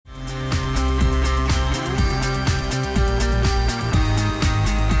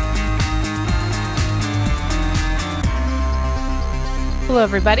Hello,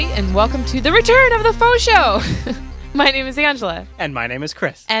 everybody, and welcome to the return of the FauxShow. My name is Angela. And my name is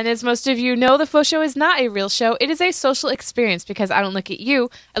Chris. And as most of you know, the FauxShow is not a real show. It is a social experience because I don't look at you.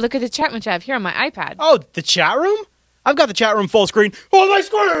 I look at the chat which I have here on my iPad. Oh, the chat room? I've got the chat room full screen on my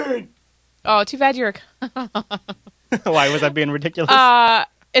screen! Oh, too bad you're Why was I being ridiculous?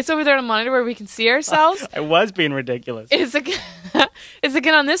 It's over there on a monitor where we can see ourselves. I was being ridiculous. It's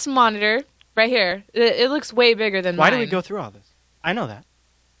again on this monitor right here. It looks way bigger than mine. Why do we go through all this? I know that.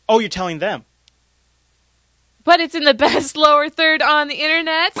 Oh, you're telling them. But it's in the best lower third on the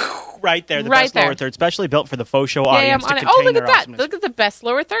internet. Right there, the Right best there. lower third, specially built for the FauxShow Yeah, audience I'm to on it. contain Oh, look their at that. awesomeness. Look at the best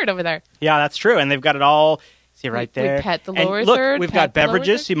lower third over there. Yeah, that's true. And they've got it all, see right We there. pet the And lower look, third. we've pet got the lower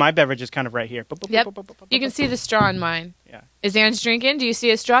beverages. third. See, my beverage is kind of right here. Yep. You can see the straw in mine. Yeah. Is Ange drinking? Do you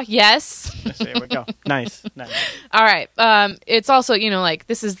see a straw? Yes. There we go. Nice. All right. It's also, like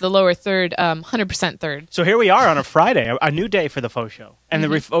this is the lower third, 100% third. So here we are on a Friday, a new day for the FauxShow. And the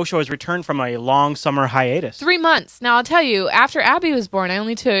FauxShow has returned from a long summer hiatus. 3 months. Now, I'll tell you, after Abby was born, I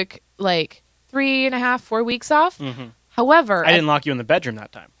only took like 3.5, 4 weeks off. Mm-hmm. However, I didn't lock you in the bedroom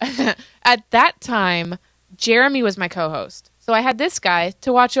that time. at that time, Jeremy was my co-host. So I had this guy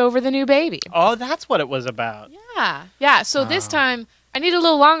to watch over the new baby. Oh, that's what it was about. Yeah. So this time, I need a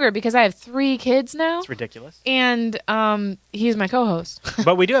little longer because I have 3 kids now. It's ridiculous. And he's my co-host.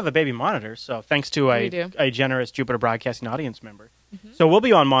 But we do have a baby monitor, so thanks to a generous Jupiter Broadcasting audience member. Mm-hmm. So we'll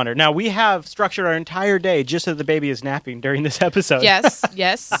be on monitor. Now, we have structured our entire day just so the baby is napping during this episode. Yes.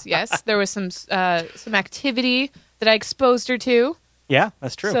 There was some activity that I exposed her to. Yeah,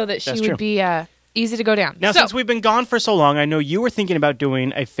 that's true. So that she would be easy to go down. Now, since we've been gone for so long, I know you were thinking about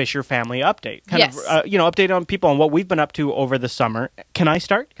doing a Fisher family update. Update on people on what we've been up to over the summer. Can I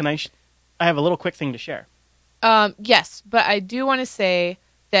start? I have a little quick thing to share. Yes, but I do want to say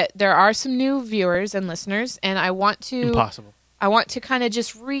that there are some new viewers and listeners, and I want to... Impossible. I want to kind of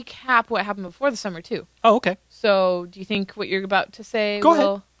just recap what happened before the summer, too. Oh, okay. So, do you think what you're about to say Go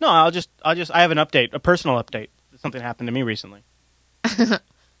ahead. No, I have an update, a personal update. Something happened to me recently.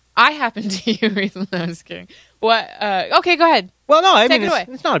 I happened to you recently. I'm just kidding. What? Okay, go ahead. Well, no,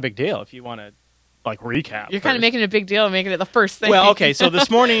 it's not a big deal if you want to, recap. You're kind of making it a big deal and making it the first thing. Well, okay, so this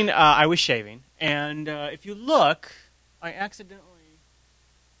morning I was shaving, and if you look, I accidentally...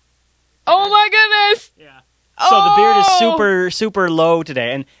 Oh, my goodness! Yeah. So the beard is super, super low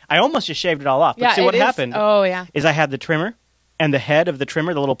today, and I almost just shaved it all off. But see what happened is I had the trimmer, and the head of the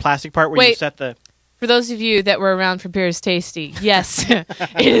trimmer, the little plastic part where you set the... For those of you that were around for Beer's Tasty, yes, it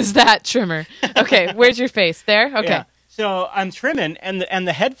is that trimmer. Okay, where's your face? There? Okay. Yeah. So I'm trimming, and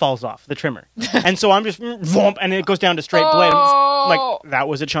the head falls off, the trimmer. And so I'm just, vomp, and it goes down to straight blade. I'm like, that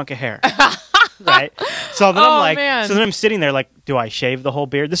was a chunk of hair. Right? So then I'm sitting there like, do I shave the whole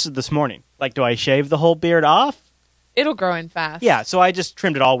beard? This morning. Like, do I shave the whole beard off? It'll grow in fast. Yeah, so I just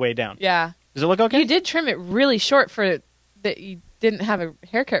trimmed it all the way down. Yeah. Does it look okay? You did trim it really short for that you didn't have a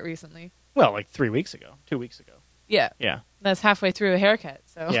haircut recently. Well, like 3 weeks ago, 2 weeks ago. Yeah. Yeah. That's halfway through a haircut,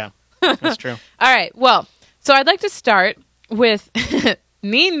 so. Yeah, that's true. All right, well, so I'd like to start with,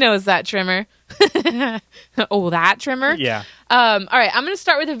 Neen knows that trimmer. That trimmer? Yeah. All right, I'm going to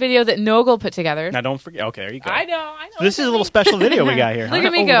start with a video that Nogle put together. Now, don't forget. Okay, there you go. I know. So this is a little special video we got here. Look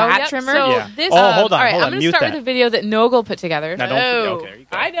at me go. That trimmer. So yeah. This, hold on. All right, I'm going to start with a video that Nogle put together. Now, don't forget. Okay, there you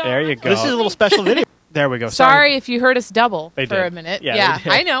go. I know. There you go. This is a little special video. There we go. Sorry if you heard us double for a minute. Yeah,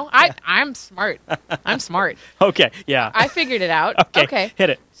 I know. I'm smart. I'm smart. Okay, yeah. I figured it out. Okay. Hit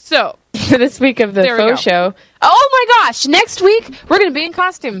it. So, for this week of the FauxShow. Oh my gosh, next week we're going to be in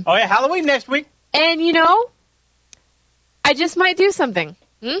costume. Oh yeah, Halloween next week. And I just might do something.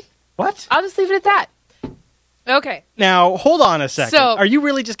 What? I'll just leave it at that. Okay. Now, hold on a second. So, are you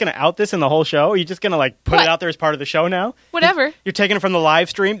really just going to out this in the whole show? Are you just going to put it out there as part of the show now? Whatever. You're taking it from the live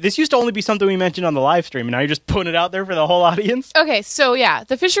stream? This used to only be something we mentioned on the live stream, and now you're just putting it out there for the whole audience? Okay, so yeah,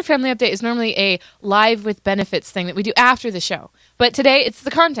 the Fisher Family Update is normally a live with benefits thing that we do after the show. But today, it's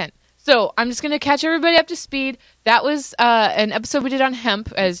the content. So I'm just going to catch everybody up to speed. That was an episode we did on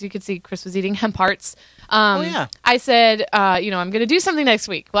hemp. As you can see, Chris was eating hemp hearts. I said, I'm going to do something next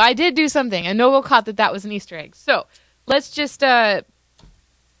week. Well, I did do something, and Noble caught that was an Easter egg. So let's just go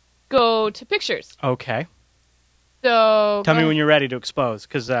to pictures. Okay. So tell me when you're ready to expose,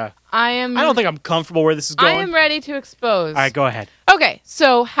 because I don't think I'm comfortable where this is going. I am ready to expose. All right, go ahead. Okay,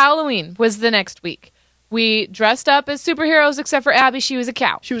 so Halloween was the next week. We dressed up as superheroes, except for Abby. She was a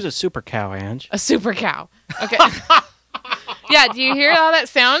cow. She was a super cow, Ange. A super cow. Okay. Yeah, do you hear how that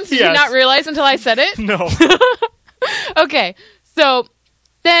sounds? Did Yes. you not realize until I said it? No. Okay, so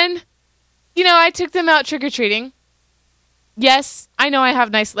then, I took them out trick-or-treating. Yes, I know I have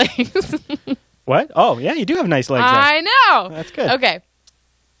nice legs. What? Oh, yeah, you do have nice legs. I know. That's good. Okay,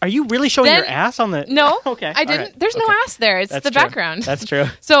 Are you really showing your ass on the... No, okay. I didn't. Right. There's no ass there. It's the background. That's true.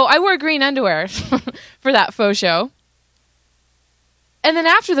 So I wore green underwear for that faux show. And then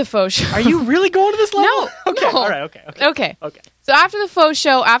after the faux show... Are you really going to this level? No. Okay. No. All right. Okay. So after the faux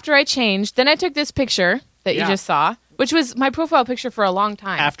show, after I changed, then I took this picture that you just saw, which was my profile picture for a long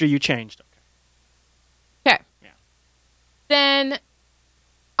time. After you changed. Okay. Yeah. Then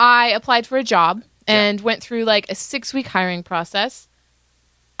I applied for a job and went through like a 6-week hiring process.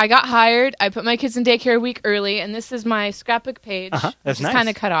 I got hired. I put my kids in daycare a week early, and this is my scrapbook page. That's nice. Kind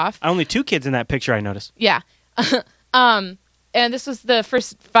of cut off. Only 2 kids in that picture, I noticed. Yeah. And this was the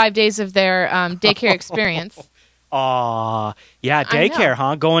first 5 days of their daycare experience. Aw, yeah, daycare,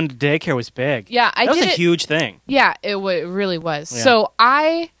 huh? Going to daycare was big. Yeah, that was a huge thing. Yeah, it really was. Yeah. So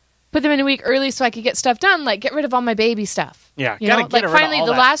I put them in a week early so I could get stuff done, like get rid of all my baby stuff. Yeah, you know, like finally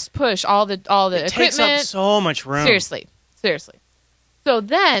the last push, all the equipment. It takes up so much room. Seriously. So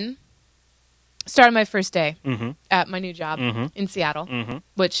then, started my first day at my new job in Seattle, and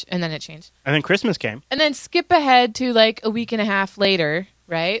then it changed. And then Christmas came. And then skip ahead to like a week and a half later,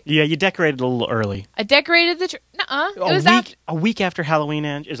 right? Yeah, you decorated a little early. I decorated the a week after Halloween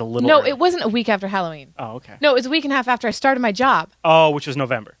is a little No, early. it wasn't a week after Halloween. Oh, okay. No, it was a week and a half after I started my job. Oh, which was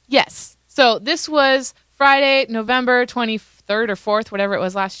November. Yes. So this was Friday, November 23rd or 4th, whatever it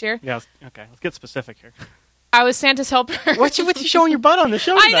was last year. Yeah, okay. Let's get specific here. I was Santa's helper. What you showing your butt on the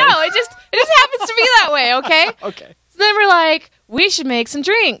show tonight? I know. It just happens to be that way, okay? Okay. So then we're like, we should make some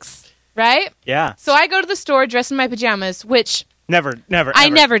drinks, right? Yeah. So I go to the store dressed in my pajamas, which... Never. I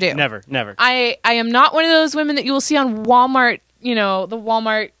never do. Never. I am not one of those women that you will see on Walmart, the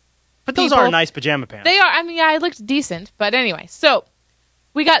Walmart But those people. are nice pajama pants. They are. I mean, yeah, I looked decent. But anyway, so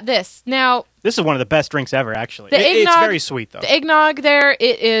we got this. Now... This is one of the best drinks ever, actually. Eggnog, it's very sweet, though. The eggnog there,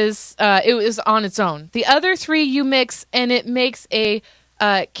 it was on its own. The other 3 you mix, and it makes a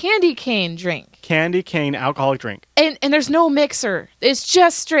candy cane drink. Candy cane alcoholic drink. And there's no mixer. It's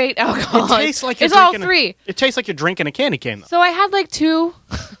just straight alcohol. It tastes like you're it's drinking all 3. It tastes like you're drinking a candy cane, though. So I had like 2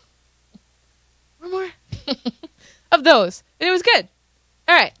 or more of those. And it was good.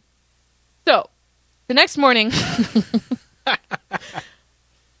 All right. So the next morning...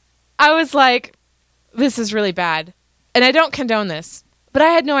 I was like, this is really bad. And I don't condone this, but I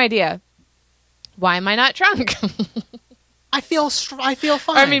had no idea. Why am I not drunk? I feel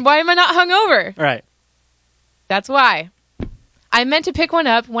fine. I mean, why am I not hungover? Right. That's why. I meant to pick one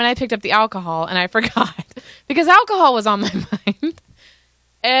up when I picked up the alcohol, and I forgot. Because alcohol was on my mind.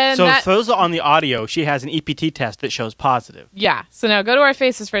 And so for those on the audio, she has an EPT test that shows positive. Yeah. So now go to our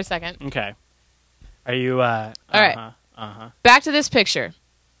faces for a second. Okay. Are you... All right. Back to this picture.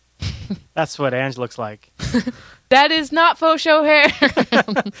 That's what Ange looks like. That is not faux show hair.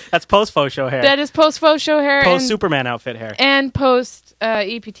 That's post faux show hair. That is post faux show hair. Post Superman outfit hair. And post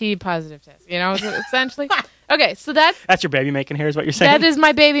EPT positive test. Essentially. Okay, so that's your baby making hair, is what you're saying? That is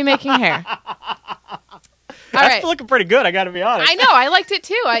my baby making hair. That's looking pretty good, I got to be honest. I know, I liked it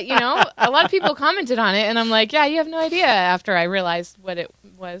too. A lot of people commented on it, and I'm like, yeah, you have no idea after I realized what it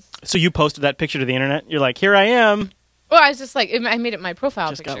was. So you posted that picture to the internet? You're like, here I am. Well, I was just like, I made it my profile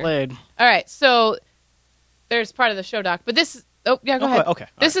just picture. Just got laid. All right, so there's part of the show doc, but this is... Oh, yeah, go ahead. Okay.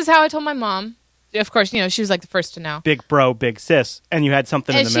 This is how I told my mom. Of course, she was like the first to know. Big bro, big sis. And you had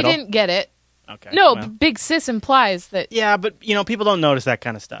something in the middle? And she didn't get it. Okay. No, big sis implies that... Yeah, but, people don't notice that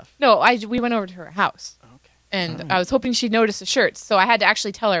kind of stuff. No, we went over to her house. Okay. And I was hoping she'd notice the shirts, so I had to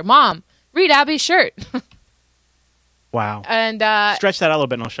actually tell her, Mom, read Abby's shirt. Wow. And... Stretch that out a little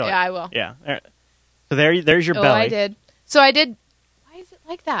bit and I'll show it. Yeah, I will. Yeah. So there's your belly. I did. So I did... Why is it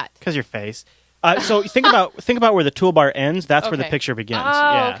like that? Because your face. So think about where the toolbar ends. That's where the picture begins. Oh,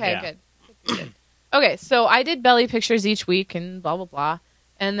 yeah, okay, good. Okay, so I did belly pictures each week and blah, blah, blah.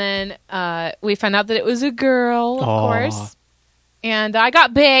 And then we found out that it was a girl, of course. And I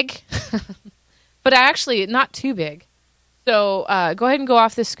got big. But I actually, not too big. So go ahead and go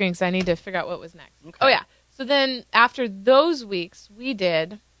off this screen because I need to figure out what was next. Okay. Oh, yeah. So then after those weeks, we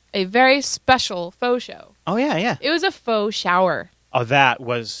did a very special faux show. Oh, yeah. It was a faux shower. Oh, that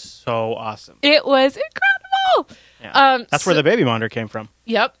was so awesome. It was incredible. Yeah. That's where the baby monitor came from.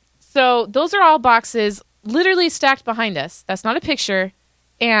 Yep. So those are all boxes literally stacked behind us. That's not a picture.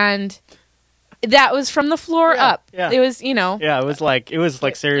 And that was from the floor up. Yeah. It was, Yeah, it was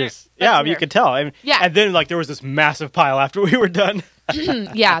like serious. Yeah, you could tell. Yeah. And then there was this massive pile after we were done.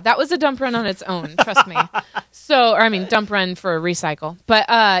 Yeah, that was a dump run on its own, trust me. Dump run for a recycle.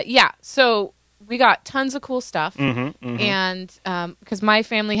 But yeah, so we got tons of cool stuff. And because my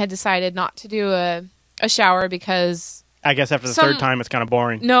family had decided not to do a shower because I guess after the third time, it's kind of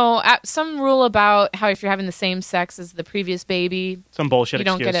boring. No, some rule about how if you're having the same sex as the previous baby, some bullshit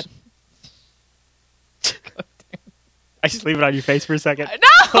excuse. You don't get it. I just leave it on your face for a second.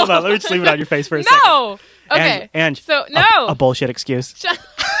 No! Hold on, let me just leave it on your face for a second. No! Okay. And so, no! A bullshit excuse.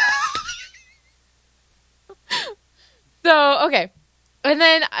 So, okay. And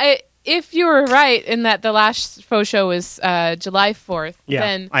then, if you were right in that the last faux show was July 4th,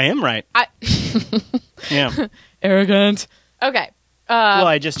 then... I am right. Yeah. Arrogant. Okay. Well,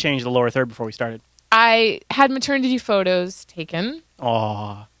 I just changed the lower third before we started. I had maternity photos taken.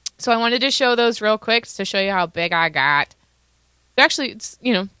 Aww. So I wanted to show those real quick to show you how big I got. Actually, it's,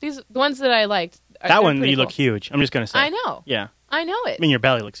 the ones that I liked. That one, you look huge. I'm just going to say. I know. Yeah. I know it. I mean, your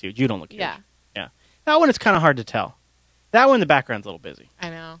belly looks huge. You don't look huge. Yeah. Yeah. That one, it's kind of hard to tell. That one, the background's a little busy. I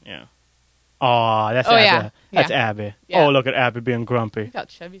know. Yeah. Aw, that's Abby. Yeah. That's Abby. Yeah. Oh, look at Abby being grumpy. Look how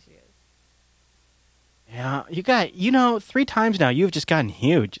chubby she is. Yeah, you got 3 times now. You've just gotten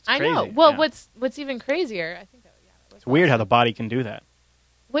huge. It's crazy. I know. Well, what's even crazier? I think it's weird how the body can do that.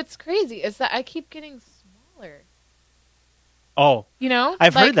 What's crazy is that I keep getting smaller. Oh,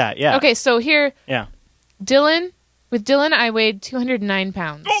 I've heard that. Yeah. Okay, so here, yeah, with Dylan, I weighed 209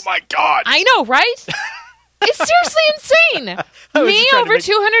 pounds. Oh my god! I know, right? It's seriously insane. Me over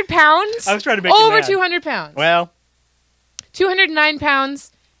 200 pounds. I was trying to make over you mad. 200 pounds. Well, 209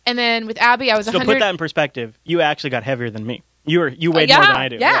 pounds. And then with Abby, I was 100. So put that in perspective. You actually got heavier than me. You weighed more than I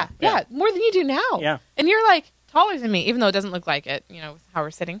do. Yeah, more than you do now. Yeah. And you're like taller than me, even though it doesn't look like it, with how we're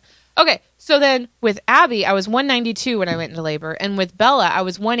sitting. Okay, so then with Abby, I was 192 when I went into labor. And with Bella, I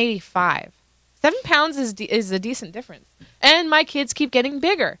was 185. 7 pounds is a decent difference. And my kids keep getting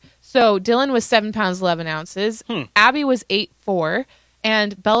bigger. So Dylan was 7 pounds, 11 ounces. Abby was 8'4".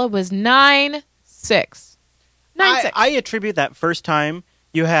 And Bella was 9'6". 9'6". I attribute that first time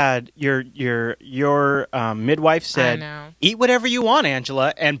you had your midwife said, "Eat whatever you want,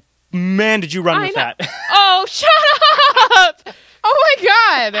 Angela," and man, did you run with that? Oh, shut up! Oh my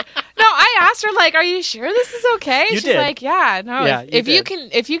god! No, I asked her like, "Are you sure this is okay?" She's like, "Yeah, no. Yeah, if you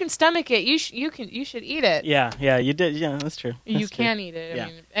can stomach it, you should eat it." Yeah, you did. Yeah, that's true. You can eat it. I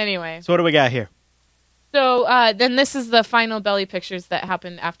mean, anyway. So what do we got here? So then this is the final belly pictures that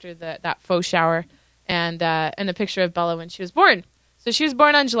happened after that faux shower, and a picture of Bella when she was born. So she was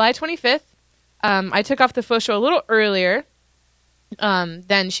born on July 25th. I took off the faux show a little earlier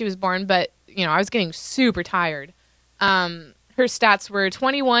than she was born, but I was getting super tired. Her stats were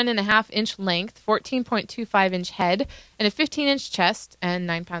 21.5-inch length, 14.25-inch head, and a 15-inch chest, and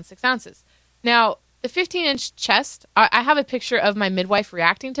 9 pounds 6 ounces. Now, the 15-inch chest, I have a picture of my midwife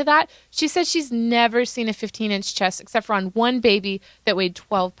reacting to that. She said she's never seen a 15-inch chest except for on one baby that weighed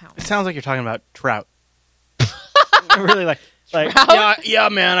 12 pounds. It sounds like you're talking about trout. Really like, yeah,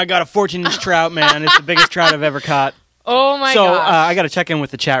 man, I got a 14-inch trout, man. It's the biggest trout I've ever caught. Oh, my God. So I got to check in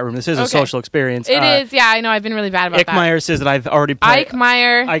with the chat room. This is a social experience. It is. Yeah, I know. I've been really bad about that. Meyer says that I've already Ike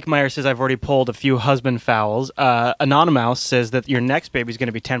Meyer says I've already pulled a few husband fouls. Anonymous says that your next baby is going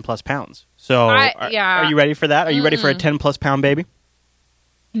to be 10-plus pounds. So are you ready for that? Are you ready for a 10-plus pound baby?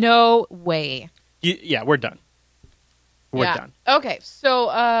 No way. We're done. We're done. Okay,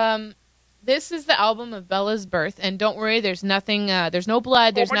 so this is the album of Bella's birth, and don't worry, there's nothing. There's no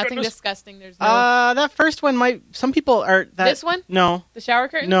blood. There's nothing disgusting. There's no. That first one might. Some people are. This one? No. The shower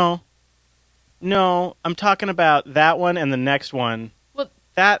curtain? No. I'm talking about that one and the next one. Well,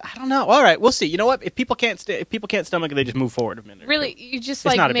 that I don't know. All right, we'll see. You know what? If people can't stomach it, they just move forward a minute. Really, you just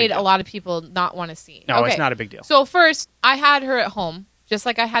made a lot of people not want to see. No, it's not a big deal. So first, I had her at home, just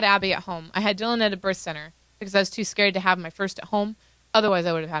like I had Abby at home. I had Dylan at a birth center because I was too scared to have my first at home. Otherwise,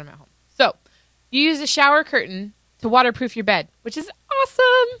 I would have had him at home. So, you use a shower curtain to waterproof your bed, which is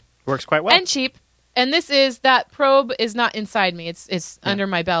awesome. Works quite well. And cheap. And that probe is not inside me. It's under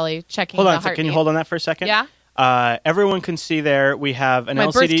my belly, checking the heartbeat. Can you hold on that for a second? Yeah. Everyone can see there. We have an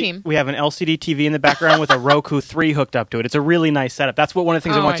LCD. Birth team. We have an LCD TV in the background with a Roku 3 hooked up to it. It's a really nice setup. That's one of the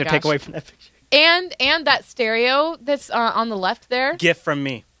things I want you to take away from that picture. And that stereo that's on the left there. Gift from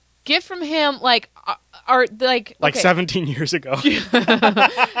me. Gift from him, like 17 years ago.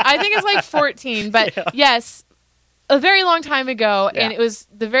 I think it's like 14, but yes, a very long time ago, and it was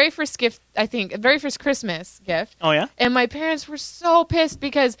the very first gift, I think, very first Christmas gift. Oh, yeah? And my parents were so pissed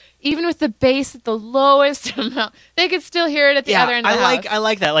because even with the bass at the lowest amount, they could still hear it at the other end of the house. I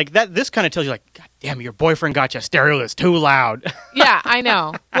like that. Like that. This kind of tells you, like, God damn, your boyfriend got you a stereo that's too loud. Yeah, I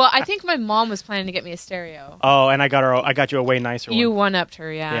know. Well, I think my mom was planning to get me a stereo. Oh, and I got you a way nicer one. You one-upped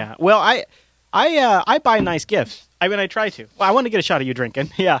her, yeah. Yeah. Well, I buy nice gifts. I mean, I try to. Well, I want to get a shot of you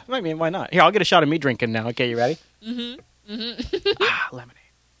drinking. Yeah. I mean, why not? Here, I'll get a shot of me drinking now. Okay, you ready? Mm-hmm. Lemonade.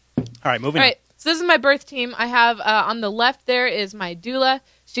 All right, moving on. So this is my birth team. I have on the left there is my doula.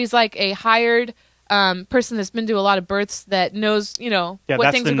 She's like a hired person that's been to a lot of births that knows, what things are going on. Yeah,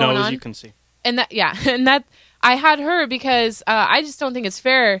 that's the nose you can see. And that I had her because I just don't think it's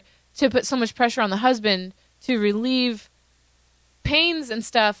fair to put so much pressure on the husband to relieve pains and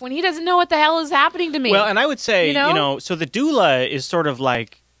stuff when he doesn't know what the hell is happening to me. Well, and I would say, so the doula is sort of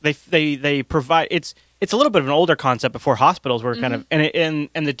like they provide. It's a little bit of an older concept before hospitals were kind of, and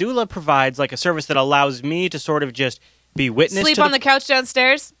the doula provides like a service that allows me to sort of just be witness. Sleep on the couch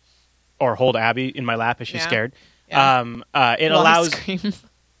downstairs, or hold Abby in my lap if she's scared. Yeah. It allows.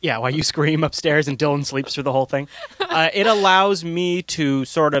 Yeah, while you scream upstairs and Dylan sleeps through the whole thing. It allows me to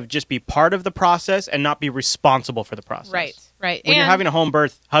sort of just be part of the process and not be responsible for the process. Right. When you're having a home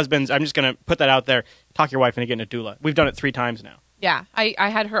birth, husbands, I'm just going to put that out there, talk your wife into getting a doula. We've done it 3 times now. Yeah, I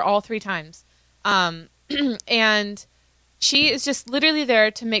had her all 3 times. And she is just literally there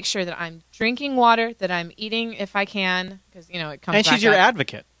to make sure that I'm drinking water, that I'm eating if I can, because, it comes back. And she's your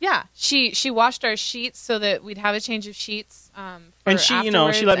advocate. Yeah. She washed our sheets so that we'd have a change of sheets. And she,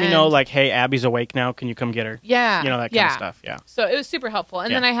 she let me know, like, hey, Abby's awake now. Can you come get her? Yeah. That kind of stuff. Yeah. So it was super helpful.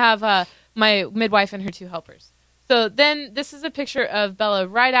 And then I have my midwife and her 2 helpers. So then this is a picture of Bella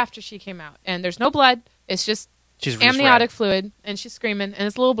right after she came out. And there's no blood. It's just amniotic fluid. And she's screaming. And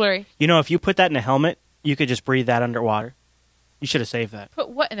it's a little blurry. If you put that in a helmet, you could just breathe that underwater. You should have saved that. Put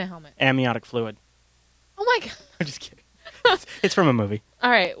what in a helmet? Amniotic fluid. Oh, my God. I'm just kidding. It's from a movie.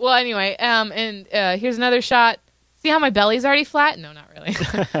 All right. Well, anyway, and here's another shot. See how my belly's already flat? No, not really.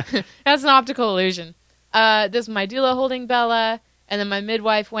 That's an optical illusion. This is my doula holding Bella, and then my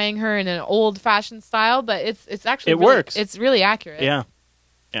midwife weighing her in an old-fashioned style, but it's actually works. It's really accurate. Yeah.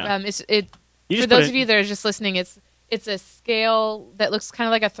 For those of you that are just listening, it's a scale that looks kind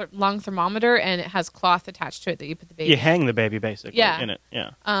of like a long thermometer, and it has cloth attached to it that you put the baby. You hang the baby basically in it.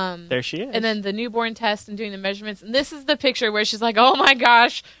 Yeah. There she is. And then the newborn test and doing the measurements. And this is the picture where she's like, "Oh my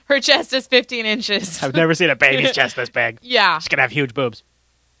gosh, her chest is 15 inches." I've never seen a baby's chest this big. Yeah. She's gonna have huge boobs.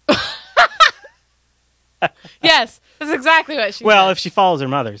 Yes, that's exactly what she. Well, said. if she follows her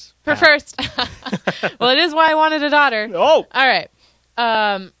mother's. First. Well, it is why I wanted a daughter. Oh. All right.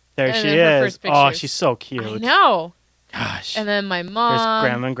 There she is. Oh, she's so cute. I know. Gosh. And then my mom.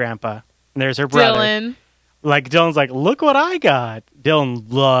 There's Grandma and Grandpa. And there's her brother. Dylan. Dylan's like, look what I got. Dylan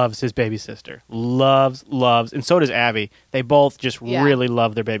loves his baby sister. Loves. And so does Abby. They both just really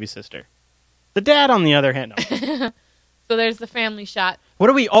love their baby sister. The dad, on the other hand, no. So there's the family shot. What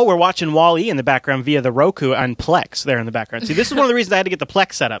are we? Oh, we're watching Wall-E in the background via the Roku and Plex there in the background. See, this is one of the reasons I had to get the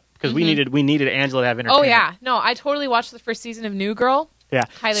Plex set up, because we needed Angela to have entertainment. Oh, yeah. No, I totally watched the first season of New Girl. Yeah.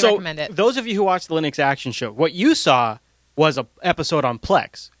 Highly recommend it. Those of you who watched the Linux Action Show, what you saw was an episode on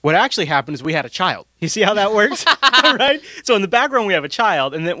Plex. What actually happened is we had a child. You see how that works? Right? So in the background we have a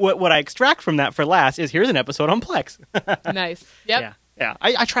child, and then what I extract from that for last is here's an episode on Plex. Nice. Yep. Yeah.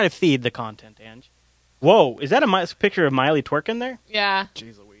 I try to feed the content, Ange. Whoa, is that a picture of Miley twerking there? Yeah.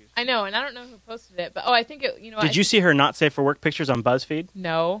 Jeez Louise. I know, and I don't know who posted it, but I think it, Did you see her not safe for work pictures on BuzzFeed?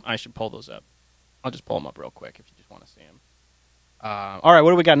 No. I should pull those up. I'll just pull them up real quick if you just want to see them. All right,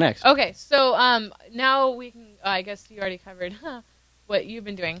 what do we got next? Okay, so now we can, I guess you already covered what you've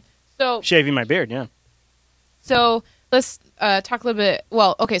been doing. So shaving my beard, yeah. So let's talk a little bit.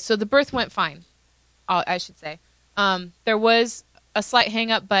 Well, okay, so the birth went fine, I should say. There was a slight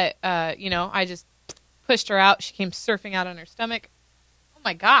hang-up, but, I just pushed her out. She came surfing out on her stomach. Oh,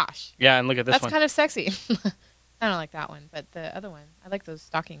 my gosh. Yeah, and look at this one. That's kind of sexy. I don't like that one, but the other one, I like those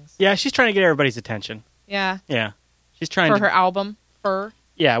stockings. Yeah, she's trying to get everybody's attention. Yeah. Yeah. She's trying for her album.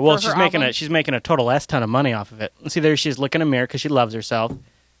 Yeah, well, she's making a total ton of money off of it. See, there she is looking in a mirror because she loves herself.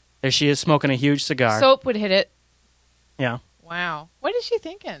 There she is smoking a huge cigar. Soap would hit it. Yeah. Wow. What is she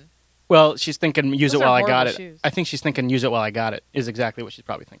thinking? Well, she's thinking use Those it while I got it. Shoes. I think she's thinking use it while I got it is exactly what she's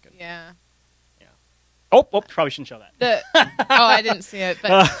probably thinking. Yeah. Oh, probably shouldn't show that. I didn't see it,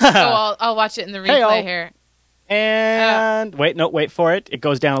 but I'll watch it in the replay here. And wait for it. It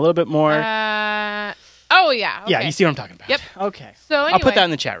goes down a little bit more. Oh, yeah. Okay. Yeah, you see what I'm talking about. Yep. Okay. So anyway. I'll put that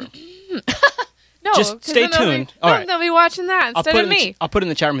in the chat room. No, just stay tuned. All right. They'll be watching that instead of me. I'll put it in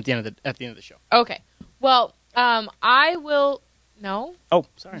the chat room at the end of the show. Okay. Well, I will. No. Oh,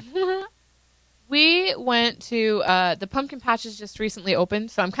 sorry. We went to the pumpkin patches just recently opened,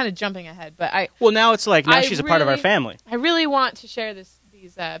 so I'm kind of jumping ahead. But well, now it's like she's a part of our family. I really want to share these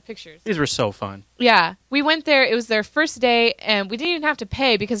pictures. These were so fun. Yeah, we went there. It was their first day, and we didn't even have to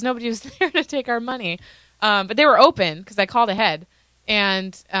pay because nobody was there to take our money. But they were open because I called ahead,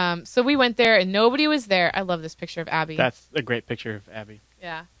 and so we went there, and nobody was there. I love this picture of Abby. That's a great picture of Abby.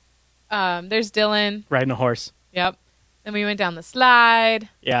 Yeah. There's Dylan riding a horse. Yep. Then we went down the slide.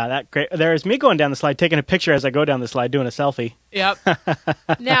 Yeah, that great. There's me going down the slide, taking a picture as I go down the slide, doing a selfie. Yep.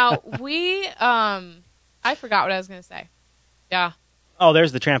 Now, I forgot what I was going to say. Yeah. Oh,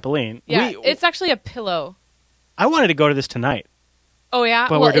 there's the trampoline. Yeah, it's actually a pillow. I wanted to go to this tonight. Oh, yeah?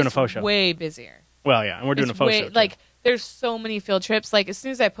 But we're doing a faux show. Way busier. Well, yeah, and we're doing a faux show. Like, there's so many field trips. Like, as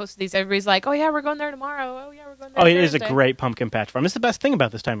soon as I posted these, everybody's like, oh, yeah, we're going there tomorrow. Oh, yeah, we're going there Thursday. Thursday. It is a great pumpkin patch farm. It's the best thing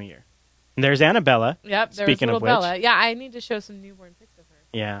about this time of year. And there's Annabella. Yep, there's speaking little of which. Bella. Yeah, I need to show some newborn pics of her.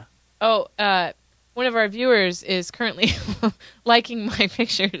 Yeah. Oh, one of our viewers is currently liking my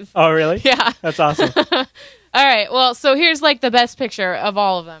pictures. Oh, really? Yeah. That's awesome. All right, well, so here's like the best picture of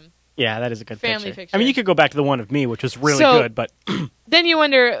all of them. Yeah, that is a good family picture. I mean, you could go back to the one of me, which was really good, but... Then you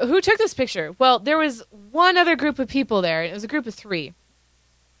wonder, who took this picture? Well, there was one other group of people there. It was a group of 3.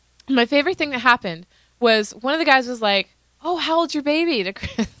 My favorite thing that happened was one of the guys was like, oh, how old's your baby? To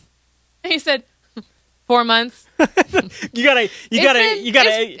Chris. And he said, 4 months. It's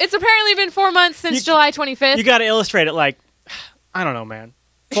apparently been 4 months since July 25th. You got to illustrate it like, I don't know, man.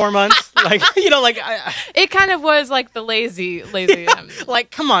 4 months? Like, it kind of was like the lazy.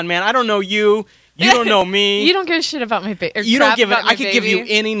 Like, come on, man. I don't know you. You don't know me. You don't give a shit about my baby. You don't give it. I could give you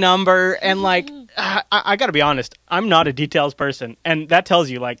any number, and like, I got to be honest. I'm not a details person, and that tells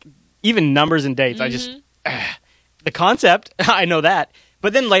you, like, even numbers and dates. I just the concept. I know that,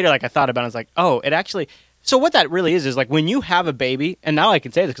 but then later, like, I thought about it. I was like, oh, it actually. So what that really is like when you have a baby, and now I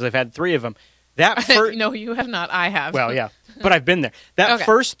can say this because I've had 3 of them. No, you have not. I have. Well, yeah, but I've been there. That okay.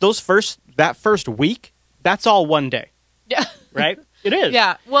 That first week, that's all one day. Yeah. Right. It is.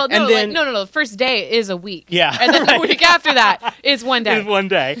 Yeah. Well, no, and then, no. The first day is a week. Yeah. And then the week after that is one day. It's one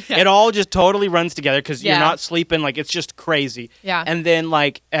day. Yeah. It all just totally runs together because you're not sleeping. Like, it's just crazy. Yeah. And then,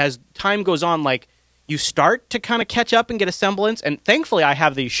 like, as time goes on, like, you start to kind of catch up and get a semblance. And thankfully, I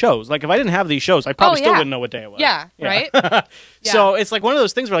have these shows. Like, if I didn't have these shows, I probably still wouldn't know what day it was. Yeah. Right? So it's like one of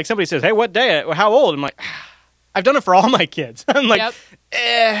those things where, like, somebody says, hey, what day? How old? I'm like, I've done it for all my kids. I'm like,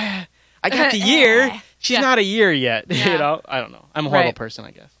 I got the year. She's not a year yet. Yeah. You know? I don't know. I'm a horrible person,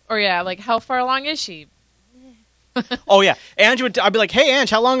 I guess. Or like, how far along is she? Oh yeah, Ange I'd be like, "Hey,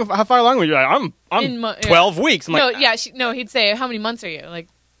 Ange, how far along were you?" Like, I'm 12 weeks. I'm like, he'd say, "How many months are you?" Like,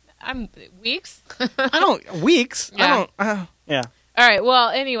 I'm weeks. Weeks. Yeah. Yeah. All right. Well,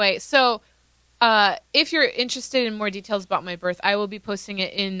 anyway, so if you're interested in more details about my birth, I will be posting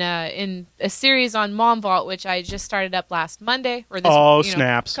it in a series on Mom Vault, which I just started up last Monday or this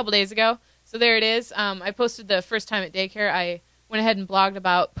snaps. A couple days ago. So there it is. I posted the first time at daycare. I went ahead and blogged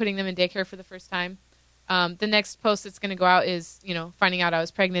about putting them in daycare for the first time. The next post that's going to go out is, finding out I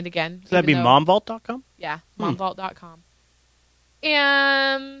was pregnant again. So that'd be momvault.com? Yeah, momvault.com.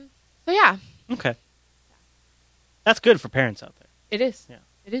 And so, yeah. Okay. That's good for parents out there. It is. Yeah.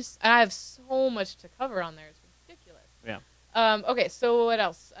 It is. I have so much to cover on there. It's ridiculous. Yeah. Okay, so what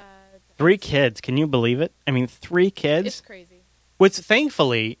else? 3 kids. Can you believe it? I mean, 3 kids. It's crazy. What's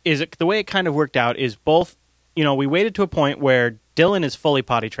thankfully is the way it kind of worked out is both, we waited to a point where Dylan is fully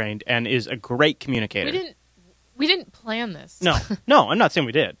potty trained and is a great communicator. We didn't plan this. No, I'm not saying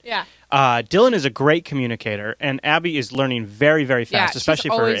we did. Yeah. Dylan is a great communicator, and Abby is learning very, very fast, especially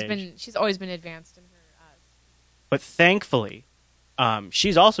for her age. She's always been advanced in her. But thankfully,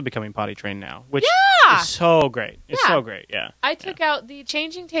 she's also becoming potty trained now, which is so great. It's so great, yeah. I took out the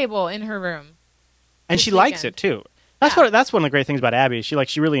changing table in her room. And she likes it, too. That's one of the great things about Abby.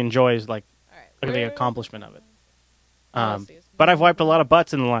 She really enjoys the accomplishment of it. But I've wiped a lot of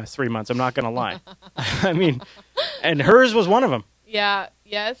butts in the last 3 months. I'm not going to lie. I mean, and hers was one of them. Yeah.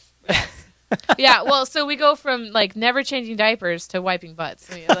 Yes. Yeah. Well, so we go from never changing diapers to wiping butts.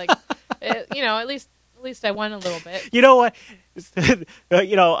 I mean, at least I won a little bit. You know what?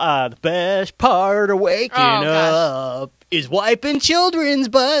 The best part of waking up is wiping children's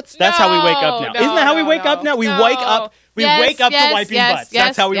butts. That's how we wake up now. Isn't that how we wake up now? We wake up. We wake up to wiping butts.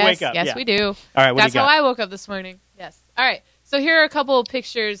 That's how we wake up. Yes, we do. All right, That's how I woke up this morning. Yes. All right. So here are a couple of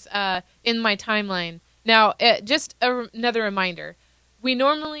pictures in my timeline. Now, just another reminder. We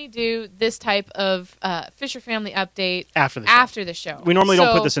normally do this type of Fisher Family update after the show. We normally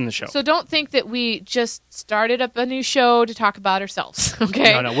don't put this in the show. So don't think that we just started up a new show to talk about ourselves,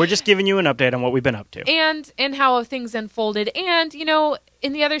 okay? No. We're just giving you an update on what we've been up to. And how things unfolded. And,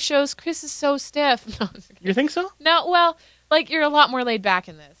 in the other shows, Chris is so stiff. No, you think so? No, well, you're a lot more laid back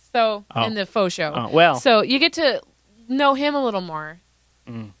in this. So, in the faux show. Oh, well. So you get to know him a little more.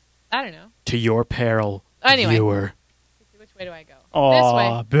 I don't know. To your peril, anyway, viewer. Which way do I go?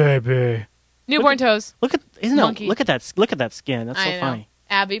 Oh, baby. Newborn toes. Look at that skin. That's so funny.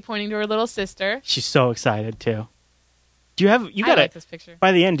 Abby pointing to her little sister. She's so excited too. Do you have? You got to like this picture.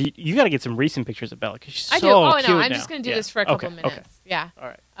 By the end, you got to get some recent pictures of Bella because she's so cute. Oh cute no, I'm now. just gonna do this for a couple minutes. Okay. Yeah. All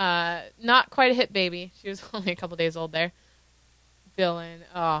right. Not quite a hit baby. She was only a couple days old there. Dylan.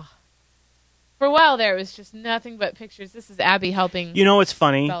 Oh. For a while there, it was just nothing but pictures. This is Abby helping. You know what's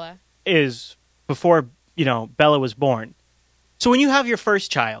funny Bella. is before Bella was born. So when you have your first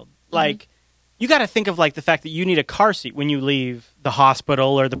child, like you got to think of like the fact that you need a car seat when you leave the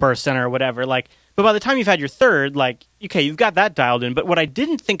hospital or the birth center or whatever. Like, but by the time you've had your third, like, okay, you've got that dialed in. But what I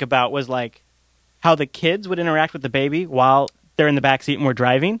didn't think about was like how the kids would interact with the baby while they're in the back seat and we're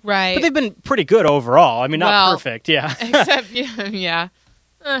driving. Right. But they've been pretty good overall. I mean, not perfect, yeah. Except, yeah.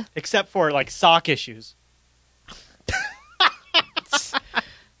 Except for like sock issues.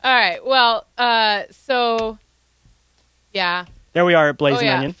 All right. Well, so yeah. There we are at Blazing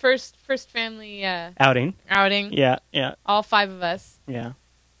Onion. First family outing. Yeah. All 5 of us. Yeah.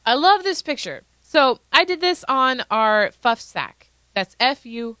 I love this picture. So I did this on our Fuff Sack. That's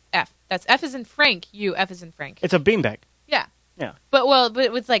F-U-F. That's F as in Frank, U, F as in Frank. It's a beanbag. Yeah. Yeah. But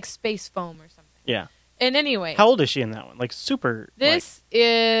with like space foam or something. Yeah. And anyway. How old is she in that one? Like super. This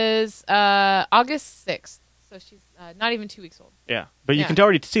is August 6th. So she's not even 2 weeks old. Yeah. But you can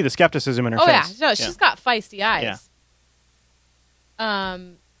already see the skepticism in her face. Oh, yeah. No, she's got feisty eyes. Yeah.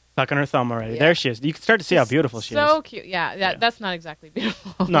 Sucking her thumb already. Yeah. There she is. You can start to see how beautiful she is. So cute. Yeah, that's not exactly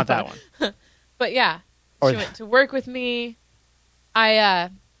beautiful. Not that one. But yeah. She went to work with me. I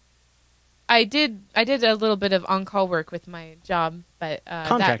did a little bit of on-call work with my job, but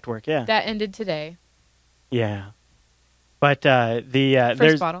contract work, yeah. That ended today. Yeah. But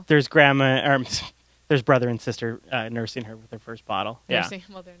there's grandma or there's brother and sister nursing her with their first bottle. Nursing?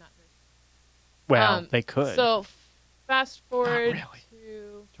 Yeah. Well, they're not nursing. Well, they could. So fast forward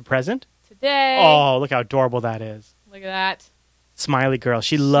to present? Today. Oh, look how adorable that is. Look at that. Smiley girl.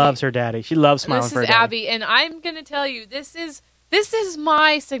 She loves her daddy. She loves smiling for her daddy. This is Abby, and I'm going to tell you, this is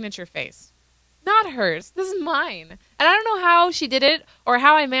my signature face. Not hers. This is mine. And I don't know how she did it or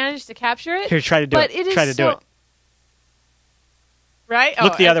how I managed to capture it. Here, try to do it. Try to do it. Right?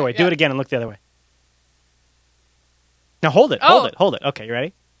 Look the other way. Yeah. Do it again and look the other way. Now hold it. Hold it. Hold it. Okay, you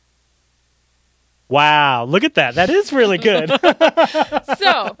ready? Wow, look at that. That is really good. Wrong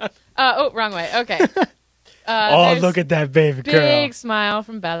way. Okay. Look at that baby girl. Big smile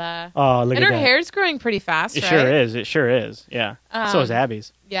from Bella. Oh, look at that. And her hair's growing pretty fast, It right? sure is. It sure is. Yeah. So is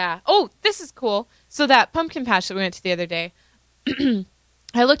Abby's. Yeah. Oh, this is cool. So that pumpkin patch that we went to the other day,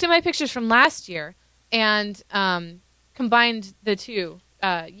 I looked at my pictures from last year and combined the 2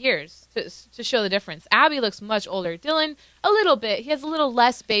 years to show the difference. Abby looks much older. Dylan, a little bit. He has a little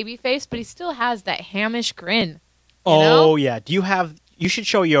less baby face, but he still has that hammish grin. You know? Yeah. You should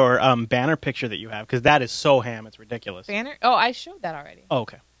show your banner picture that you have because that is so ham. It's ridiculous. Banner? Oh, I showed that already. Oh,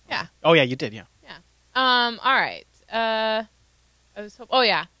 okay. Yeah. Oh, yeah, you did. Yeah. Yeah. All right. Oh,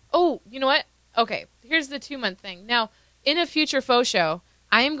 yeah. Oh, you know what? Okay. Here's the 2-month thing. Now, in a future FauxShow,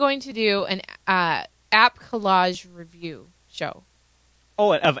 I am going to do an app collage review show.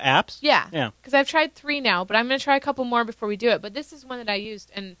 Oh, of apps? Yeah. Yeah. Because I've tried 3 now, but I'm going to try a couple more before we do it. But this is one that I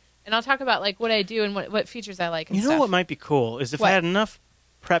used, and I'll talk about like what I do and what features I like and stuff. You know what might be cool is if I had enough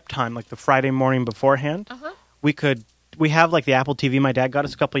prep time, like the Friday morning beforehand, we have like the Apple TV my dad got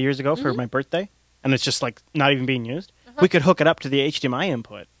us a couple of years ago for my birthday, and it's just like not even being used. We could hook it up to the HDMI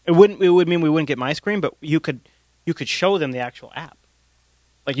input. It would mean we wouldn't get my screen, but you could show them the actual app.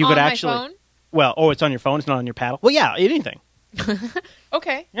 Like you could actually. My phone? Well, it's on your phone. It's not on your paddle. Well, yeah, anything.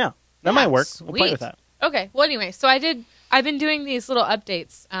 Okay. Yeah, that might work. Sweet. We'll play with that. Okay. Well, anyway, so I've been doing these little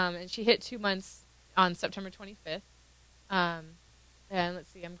updates, and she hit 2 months on September 25th. And let's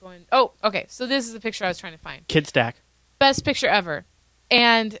see, I'm going. Oh, okay. So this is the picture I was trying to find. Kid stack. Best picture ever.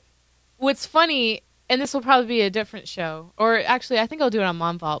 And what's funny, and this will probably be a different show, or actually, I think I'll do it on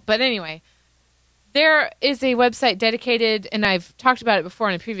Mom Vault. But anyway, there is a website dedicated, and I've talked about it before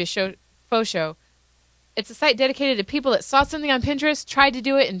in a previous FauxShow. It's a site dedicated to people that saw something on Pinterest, tried to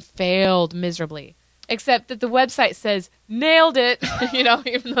do it, and failed miserably. Except that the website says, nailed it,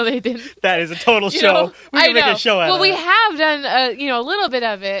 even though they didn't. That is a total show. We can make a show out of it. Well, we have done, a little bit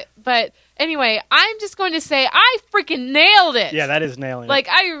of it. But anyway, I'm just going to say I freaking nailed it. Yeah, that is nailing it. Like,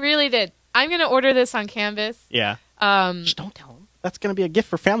 I really did. I'm going to order this on Canvas. Yeah. Just don't tell them. That's going to be a gift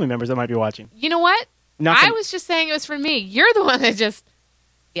for family members that might be watching. You know what? I was just saying it was for me. You're the one that just...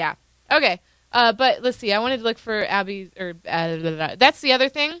 Yeah. Okay. But let's see. I wanted to look for Abby... That's the other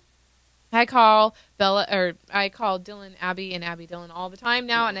thing. I call Dylan Abby and Abby Dylan all the time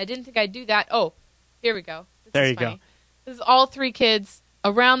now, and I didn't think I'd do that. Oh, here we go. There you go. This is all 3 kids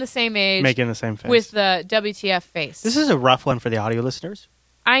around the same age. Making the same face. With the WTF face. This is a rough one for the audio listeners.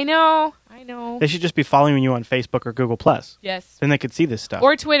 I know. They should just be following you on Facebook or Google Plus. Yes. Then they could see this stuff.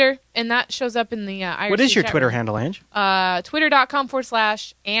 Or Twitter, and that shows up in the IRC. What is your Twitter room. handle, Ange?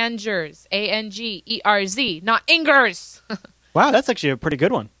 Twitter.com/Angers, ANGERZ, not Ingers. Wow, that's actually a pretty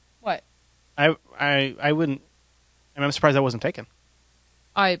good one. What? I wouldn't. I'm surprised that wasn't taken.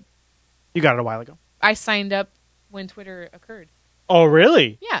 You got it a while ago. I signed up when Twitter occurred. Oh,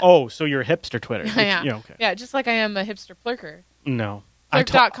 really? Yeah. Oh, so you're a hipster Twitter. Yeah. Okay. Yeah, just like I am a hipster plurker. No.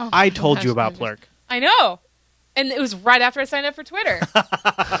 Plurk.com. I told you about Plurk. I know. And it was right after I signed up for Twitter.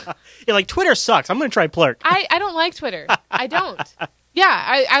 You're like, Twitter sucks. I'm going to try Plurk. I don't like Twitter. I don't.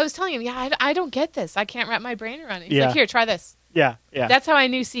 Yeah, I was telling him, I don't get this. I can't wrap my brain around it. He's like, here, try this. Yeah. That's how I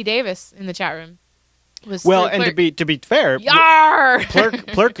knew C. Davis in the chat room. Well, and to be fair, Yar!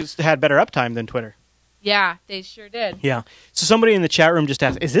 Plurk had better uptime than Twitter. Yeah, they sure did. Yeah. So somebody in the chat room just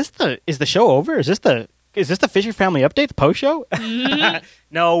asked, is the show over? Is this the Fisher Family Update, the post show? Mm-hmm.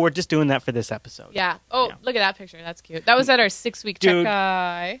 No, we're just doing that for this episode. Yeah. Oh, yeah. Look at that picture. That's cute. That was at our 6-week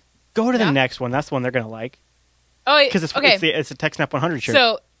check. Go to the next one. That's the one they're going to like. Oh, because it's a TechSnap 100 shirt.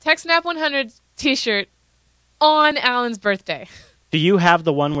 So, TechSnap 100 t-shirt on Alan's birthday. Do you have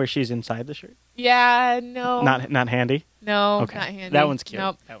the one where she's inside the shirt? Yeah, no. Not handy? No, okay. Not handy. That one's cute.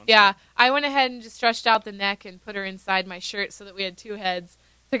 Nope. Cute. I went ahead and just stretched out the neck and put her inside my shirt so that we had two heads.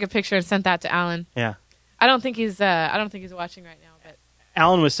 Took a picture and sent that to Alan. Yeah. I don't think he's watching right now, but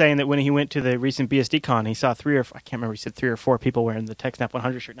Alan was saying that when he went to the recent BSDCon, he saw I can't remember, he said 3 or 4 people wearing the TechSnap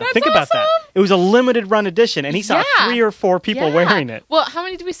 100 shirt. Now think about that. It was a limited run edition, and he saw 3 or 4 people wearing it. Well, how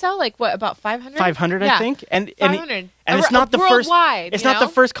many did we sell? Like what? About 500? 500, I think. And 500. And it's not the first. It's not the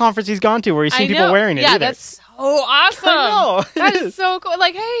first conference he's gone to where he's seen people wearing it. Yeah, either. that's so awesome. I know. That is so cool.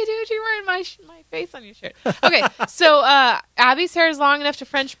 Like, hey, dude, you're wearing my face on your shirt. Okay, so Abby's hair is long enough to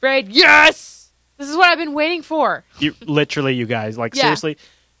French braid. Yes. This is what I've been waiting for. You guys, like seriously,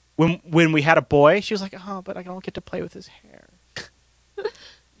 when we had a boy, she was like, "Oh, but I don't get to play with his hair."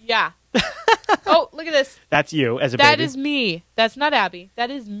 Yeah. Oh, look at this. That's you as a baby. That is me. That's not Abby. That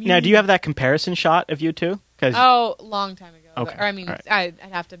is me. Now, do you have that comparison shot of you two? Long time ago. Okay. Or, I mean, right. I'd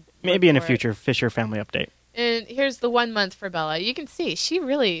have to. Maybe in a future Fisher Family Update. And here's the 1 month for Bella. You can see she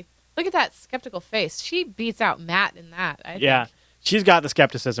really look at that skeptical face. She beats out Matt in that. I think. She's got the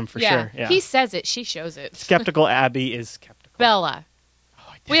skepticism for sure. Yeah. He says it. She shows it. Skeptical Abby is skeptical. Bella.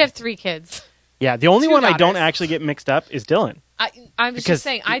 Oh, we have 3 kids. Yeah. The only one daughters. I don't actually get mixed up is Dylan. I'm just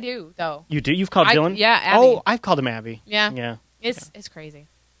saying I do, though. You do? You've called Dylan? Yeah, Abby. Oh, I've called him Abby. Yeah. Yeah. It's crazy.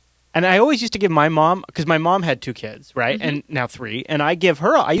 And I always used to give my mom, because my mom had 2 kids, right? Mm-hmm. And now 3. And I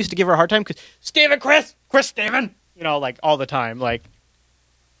used to give her a hard time because, Steven, Chris, Steven, like all the time. Like,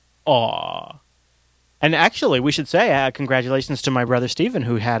 aw. And actually, we should say congratulations to my brother Steven,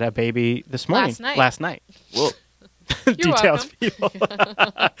 who had a baby this morning. Last night. Whoa. Details, people.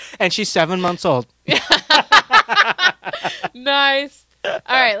 And she's 7 months old. Nice. All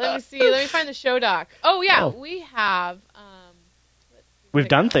right, let me see. Let me find the show doc. Oh, yeah. We have... We've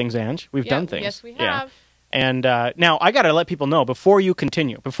done things, Ange. We've done things. Yes, we have. Yeah. And now, I got to let people know, before you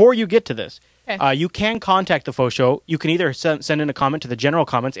continue, before you get to this, you can contact the Faux Show. You can either send in a comment to the general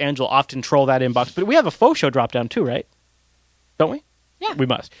comments. Ange will often troll that inbox. But we have a Faux Show drop down too, right? Don't we? Yeah. We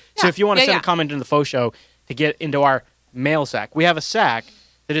must. Yeah. So if you want to send a comment in the Faux Show to get into our mail sack, we have a sack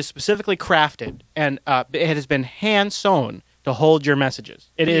that is specifically crafted, and it has been hand-sewn to hold your messages.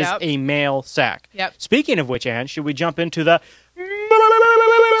 It is a mail sack. Yep. Speaking of which, Ange, should we jump into the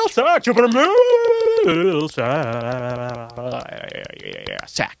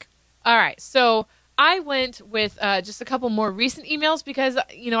sack? All right, so I went with just a couple more recent emails because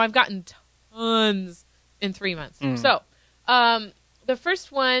I've gotten tons in 3 months. So the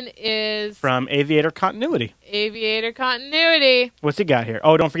first one is from Aviator Continuity. What's he got here?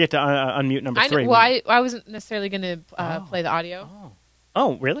 Oh, don't forget to unmute number 3. Well, I wasn't necessarily going to play the audio.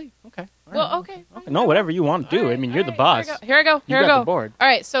 Oh, really? Okay. Well, okay. No, whatever you want to do. Right, I mean, you're the boss. Here I go. You got the board. All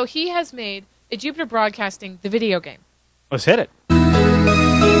right, so he has made a Jupiter Broadcasting, the video game. Let's hit it.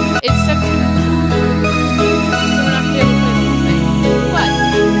 It's September. So we're not going to be able to play the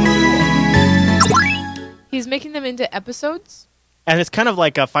whole thing. But he's making them into episodes. And it's kind of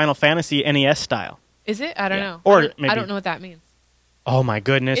like a Final Fantasy NES style. Is it? I don't know. Or maybe. I don't know what that means. Oh, my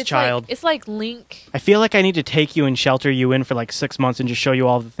goodness, child. It's like Link. I feel like I need to take you and shelter you in for like 6 months and just show you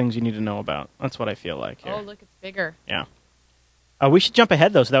all the things you need to know about. That's what I feel like here. Oh, look, it's bigger. Yeah. We should jump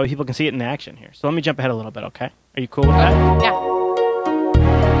ahead, though, so that way people can see it in action here. So let me jump ahead a little bit, okay? Are you cool with that?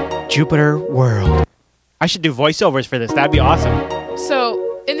 Yeah. Jupiter World. I should do voiceovers for this. That'd be awesome.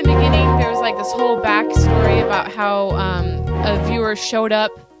 So, in the beginning, there was like this whole backstory about how a viewer showed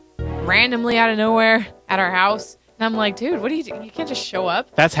up randomly out of nowhere at our house. And I'm like, dude, what do you do? You can't just show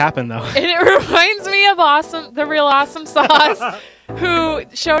up. That's happened, though. And it reminds me of the real Awesome Sauce, who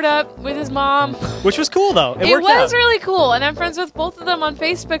showed up with his mom. Which was cool, though. It was out. really cool, and I'm friends with both of them on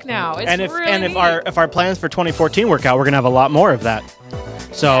Facebook now. It's and if really and neat. if our plans for 2014 work out, we're gonna have a lot more of that.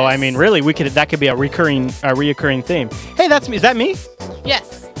 So Yes. I mean, really, that could be a reoccurring theme. Hey, that's me. Is that me?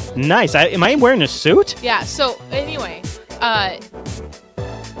 Yes. Nice. Am I wearing a suit? Yeah. So anyway,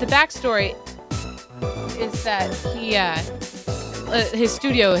 the backstory is that his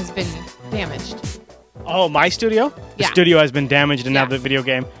studio has been damaged. Oh, my studio? The Yeah. studio has been damaged, and now Yeah. the video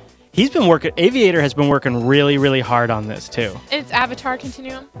game. Aviator has been working really, really hard on this, too. And it's Avatar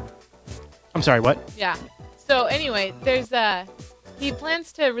Continuum. I'm sorry, what? Yeah. So anyway, there's he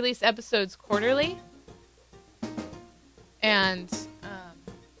plans to release episodes quarterly, and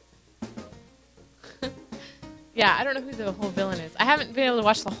yeah, I don't know who the whole villain is. I haven't been able to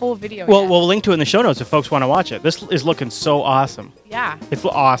watch the whole video Well, yet. we'll link to it in the show notes if folks want to watch it. This is looking so awesome. Yeah. It's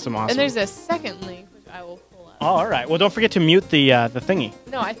awesome. And there's a second link which I will pull up. Oh, all right. Well, don't forget to mute the thingy.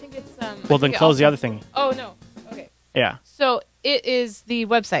 No, I think it's Well, then close the other thingy. Oh no. Okay. Yeah. So it is the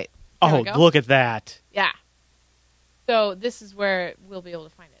website. There Oh, we go. look at that. Yeah. So this is where we'll be able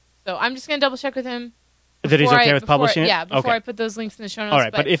to find it. So I'm just gonna double check with him. That he's okay with publishing it? Yeah, before Okay. I put those links in the show notes. All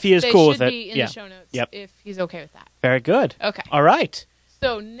right, but if he is cool with they it, should be in yeah. the show notes Yep. if he's okay with that. Very good. Okay. All right.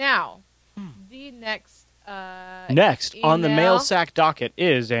 So now, the next Next on the email mail sack docket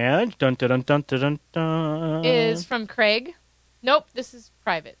is and dun dun dun dun dun dun is from Craig. Nope, this is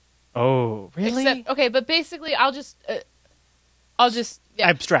private. Oh, really? Okay, but basically, I'll just yeah.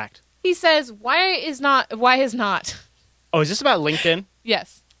 Abstract. He says, "Why is not? Oh, is this about LinkedIn?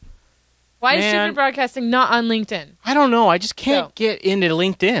 Yes. Why is Man. Jupiter Broadcasting not on LinkedIn? I don't know. I just can't So- get into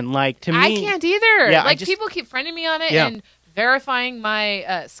LinkedIn. Like, to me, I can't either. Yeah, like people keep friending me on it Yeah. and verifying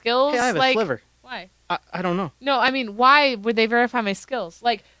my skills. Hey, I have like, a sliver. Why? I don't know. No, I mean, why would they verify my skills?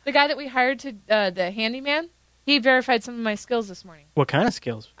 Like the guy that we hired to the handyman, he verified some of my skills this morning. What kind of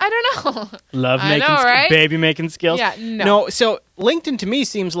skills? I don't know. Love I making, know, right? baby making skills. Yeah, no. So LinkedIn to me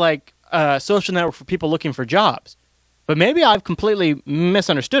seems like a social network for people looking for jobs. But maybe I've completely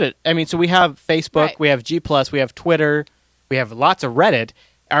misunderstood it. I mean, so we have Facebook, Right. we have G+, we have Twitter, we have lots of Reddit.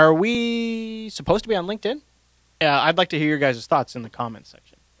 Are we supposed to be on LinkedIn? I'd like to hear your guys' thoughts in the comments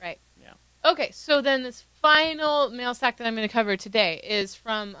section. Right. Yeah. Okay, so then this final mail sack that I'm going to cover today is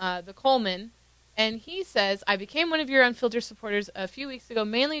from the Coleman, and he says, "I became one of your Unfiltered supporters a few weeks ago,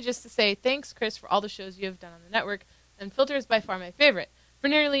 mainly just to say thanks, Chris, for all the shows you have done on the network. Unfiltered is by far my favorite. For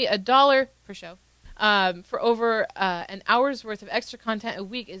nearly $1 per show, for over an hour's worth of extra content a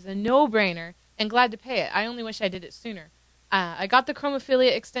week is a no-brainer, and glad to pay it. I only wish I did it sooner. I got the Chrome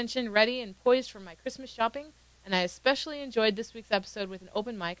Affiliate extension ready and poised for my Christmas shopping, and I especially enjoyed this week's episode with an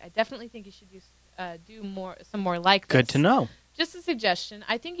open mic. I definitely think you should do some more like this. Good to know. Just a suggestion.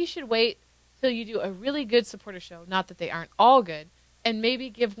 I think you should wait till you do a really good supporter show, not that they aren't all good, and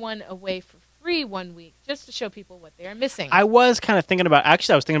maybe give one away for free one week just to show people what they are missing." I was kind of thinking about,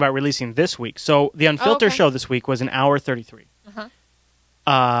 actually, I was thinking about releasing this week. So the Unfiltered okay. show this week was 1:33. Uh-huh.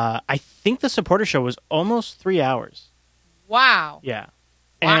 I think the supporter show was almost 3 hours. Wow. Yeah.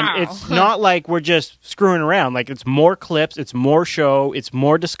 Wow. And it's not like we're just screwing around. Like, it's more clips, it's more show, it's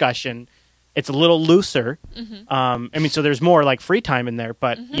more discussion. It's a little looser. Mm-hmm. I mean, so there's more like free time in there.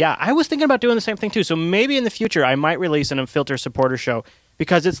 But yeah, I was thinking about doing the same thing too. So maybe in the future I might release an Unfiltered supporter show,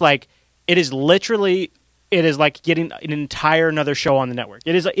 because it's like, it is like getting an entire another show on the network.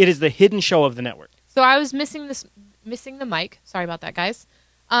 It is the hidden show of the network. So I was missing the mic. Sorry about that, guys.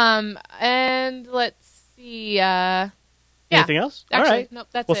 And let's see. Anything else? Actually, All right. nope,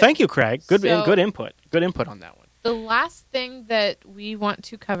 that's Well, it. thank you, Craig. Good So- good input. Good input on that one. The last thing that we want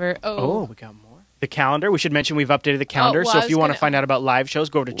to cover. Oh, we got more. The calendar. We should mention we've updated the calendar. well, So I if you was want to gonna- find out about live shows,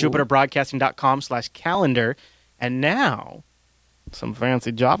 go over to jupiterbroadcasting.com/calendar. And now, some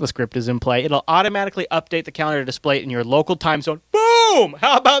fancy JavaScript is in play. It'll automatically update the calendar display in your local time zone. Boom!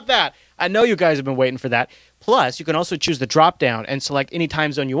 How about that? I know you guys have been waiting for that. Plus, you can also choose the drop down and select any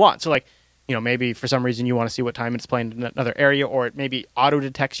time zone you want. So, like, you know, maybe for some reason you want to see what time it's playing in another area, or it maybe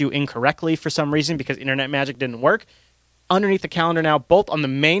auto-detects you incorrectly for some reason because internet magic didn't work. Underneath the calendar now, both on the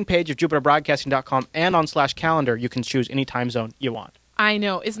main page of jupiterbroadcasting.com and on /calendar, you can choose any time zone you want. I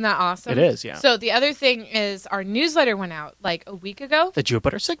know. Isn't that awesome? It is, yeah. So the other thing is our newsletter went out like a week ago. The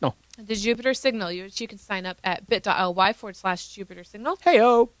Jupiter Signal. The Jupiter Signal, which you can sign up at bit.ly/Jupiter Signal.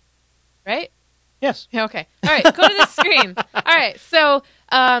 Hey-o. Right? Yes. Yeah, okay. All right, go to the screen. All right, so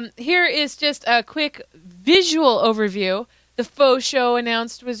here is just a quick visual overview. The FauxShow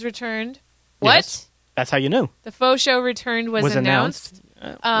announced was returned. What? Yes. That's how you knew. The FauxShow returned was announced.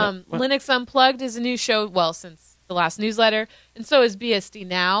 What? Linux Unplugged is a new show, well, since the last newsletter, and so is BSD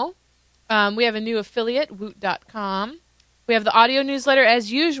Now. We have a new affiliate, woot.com. We have the audio newsletter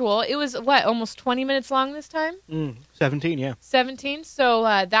as usual. It was, almost 20 minutes long this time? 17, yeah. 17, so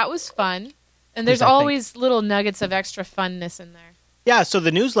that was fun. And there's always little nuggets of extra funness in there. Yeah, so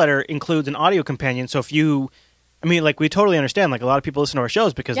the newsletter includes an audio companion, so if you... we totally understand. Like, a lot of people listen to our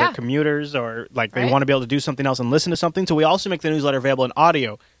shows because they're commuters or, they want to be able to do something else and listen to something. So we also make the newsletter available in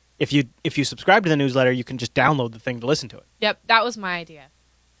audio. If you subscribe to the newsletter, you can just download the thing to listen to it. Yep, that was my idea.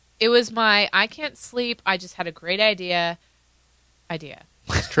 It was I can't sleep, I just had a great idea.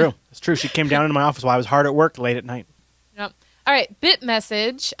 It's true. It's true. She came down into my office while I was hard at work late at night. Yep. All right, bit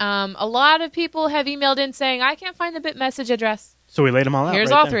message. A lot of people have emailed in saying, I can't find the bit message address. So we laid them all out.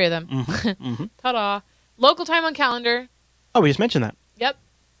 Here's right all there. 3 of them. Mm-hmm. Ta-da. Local time on calendar. Oh, we just mentioned that. Yep.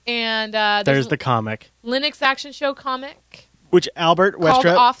 And there's the comic. Linux Action Show comic. Which Albert Westra...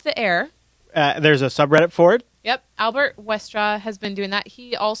 Called Off the Air. There's a subreddit for it. Yep. Albert Westra has been doing that.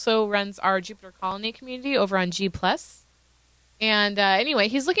 He also runs our Jupiter Colony community over on G+. And anyway,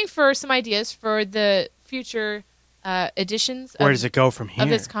 he's looking for some ideas for the future editions. Where does it go from here? Of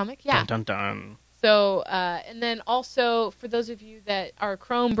this comic, yeah. Dun, dun, dun. So, and then also, for those of you that are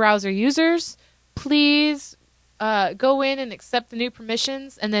Chrome browser users, please go in and accept the new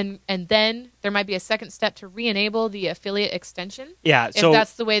permissions, and then there might be a second step to re-enable the affiliate extension. Yeah, if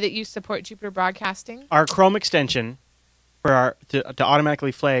that's the way that you support Jupiter Broadcasting. Our Chrome extension for to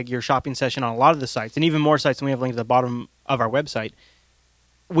automatically flag your shopping session on a lot of the sites, and even more sites than we have linked at the bottom of our website.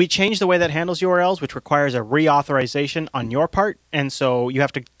 We changed the way that handles URLs, which requires a reauthorization on your part, and so you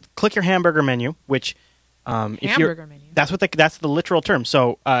have to click your hamburger menu, which hamburger menu. That's the literal term.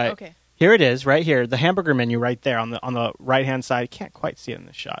 So okay. Here it is, right here, the hamburger menu right there on the right hand side. You can't quite see it in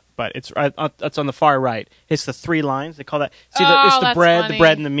this shot, but it's on the far right. It's the 3 lines. They call that. See, it's the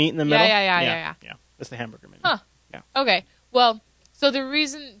bread and the meat in the middle. Yeah. That's the hamburger menu. Huh. Yeah. Okay. Well, so the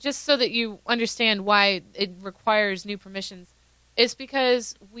reason, just so that you understand why it requires new permissions, is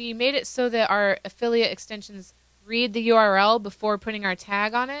because we made it so that our affiliate extensions read the URL before putting our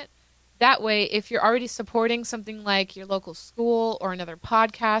tag on it. That way, if you're already supporting something like your local school or another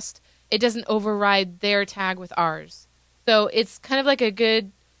podcast, it doesn't override their tag with ours. So it's kind of like a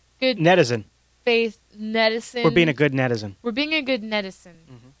good netizen. Faith netizen. We're being a good netizen. We're being a good netizen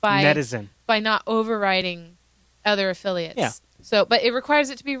by not overriding other affiliates. Yeah. So, but it requires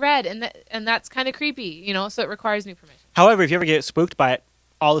it to be read, and that's kind of creepy, So it requires new permission. However, if you ever get spooked by it,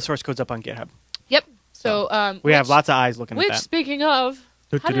 all the source code's up on GitHub. Yep. So we have lots of eyes looking at that. Which, speaking of,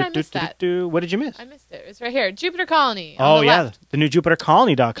 how did I miss that? What did you miss? I missed it. It's right here. Jupiter Colony. Oh, yeah. Left. The new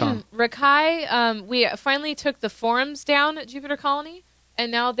JupiterColony.com. Rakai, we finally took the forums down at Jupiter Colony,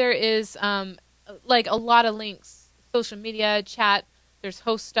 and now there is a lot of links, social media, chat. There's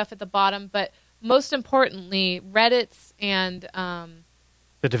host stuff at the bottom, but most importantly, Reddit's and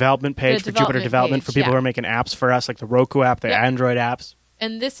the development page for Jupiter Development for people who are making apps for us, like the Roku app, the Android apps.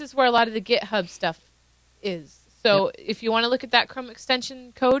 And this is where a lot of the GitHub stuff is. So if you want to look at that Chrome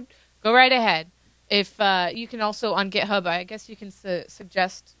extension code, go right ahead. If you can also on GitHub, I guess you can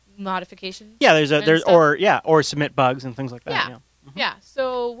suggest modifications. Yeah, or submit bugs and things like that. Yeah. Yeah.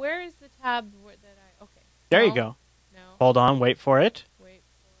 So where is the tab that I? Okay. There you go. No. Hold on. Wait for it.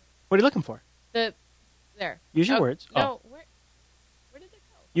 What are you looking for? There. Use your words. No. Where did it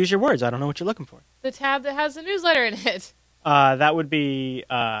go? Use your words. I don't know what you're looking for. The tab that has the newsletter in it. That would be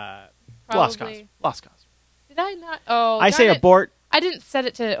Lost Cause. Lost Cause. Did I not? Oh, I say abort. I didn't set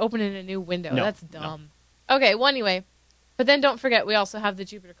it to open in a new window. No, That's dumb. No. Okay, well, anyway. But then don't forget, we also have the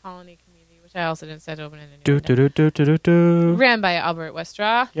Jupiter Colony community, which I also didn't set to open in a new window. Ran by Albert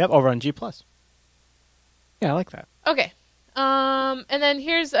Westra. Yep, over on G+. Yeah, I like that. Okay. And then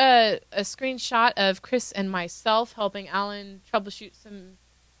here's a screenshot of Chris and myself helping Alan troubleshoot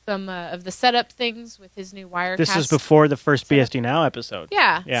some of the setup things with his new Wirecast. This is before the first BSD Now episode.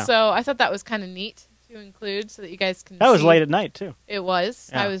 Yeah. So I thought that was kind of neat to include so that you guys can see. That was late at night, too. It was.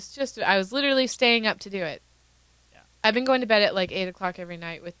 Yeah. I was literally staying up to do it. Yeah. I've been going to bed at like 8 o'clock every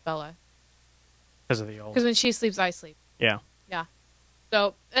night with Bella. Because of the old. Because when she sleeps, I sleep. Yeah. Yeah.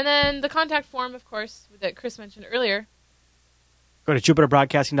 So, and then the contact form, of course, that Chris mentioned earlier. Go to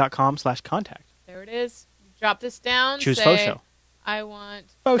jupiterbroadcasting.com/contact. There it is. Drop this down. Choose FauxShow. I want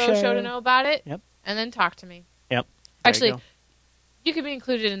FauxShow to know about it. Yep. And then talk to me. Yep. Actually, you could be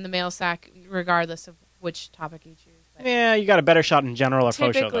included in the mail sack regardless of which topic you choose. But yeah, you got a better shot in general or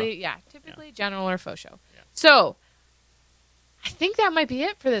FauxShow, though. Yeah, typically general or FauxShow. Yeah. So, I think that might be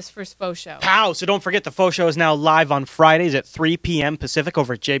it for this first FauxShow. Pow! So don't forget the FauxShow is now live on Fridays at 3 p.m. Pacific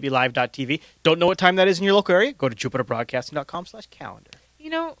over at jblive.tv. Don't know what time that is in your local area? Go to jupiterbroadcasting.com/calendar.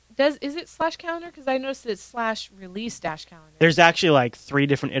 Is it /calendar? Because I noticed it's /release-calendar. There's actually like 3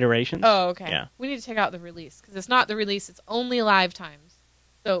 different iterations. Oh, okay. Yeah. We need to take out the release because it's not the release. It's only live times.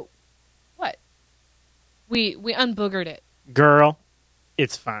 So, what? We unboogered it. Girl,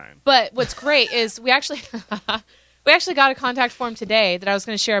 it's fine. But what's great is we actually got a contact form today that I was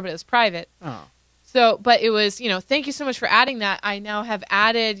going to share, but it was private. Oh. So, but it was, thank you so much for adding that. I now have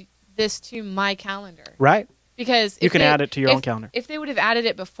added this to my calendar. Right. Because you can add it to your own calendar. If they would have added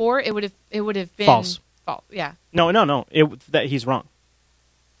it before, it would have been false. Yeah. No. That he's wrong.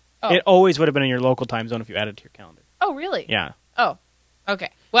 Oh. It always would have been in your local time zone if you added it to your calendar. Oh, really? Yeah. Oh. Okay.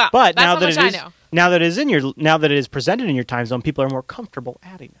 Wow. But that's now how that much it is, I know. now that it is presented in your time zone, people are more comfortable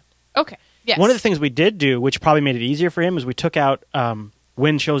adding it. Okay. Yes. One of the things we did do, which probably made it easier for him, is we took out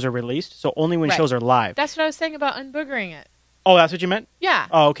when shows are released, so only when shows are live. That's what I was saying about unboogering it. Oh, that's what you meant? Yeah.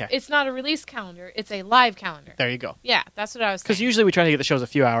 Oh, okay. It's not a release calendar. It's a live calendar. There you go. Yeah, that's what I was saying. Because usually we try to get the shows a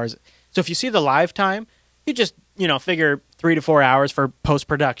few hours. So if you see the live time, you just, figure 3 to 4 hours for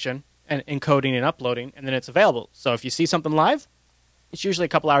post-production and encoding and uploading, and then it's available. So if you see something live, it's usually a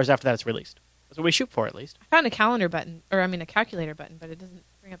couple hours after that it's released. That's what we shoot for, at least. I found a calendar button, a calculator button, but it doesn't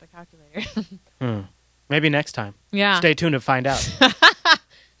bring up a calculator. Maybe next time. Yeah. Stay tuned to find out.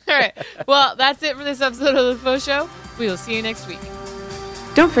 All right. Well, that's it for this episode of The Faux Show. We will see you next week.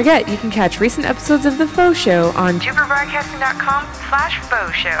 Don't forget, you can catch recent episodes of The Faux Show on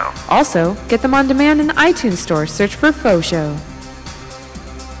JupiterBroadcasting.com/Faux Show. Also, get them on demand in the iTunes store. Search for Faux Show.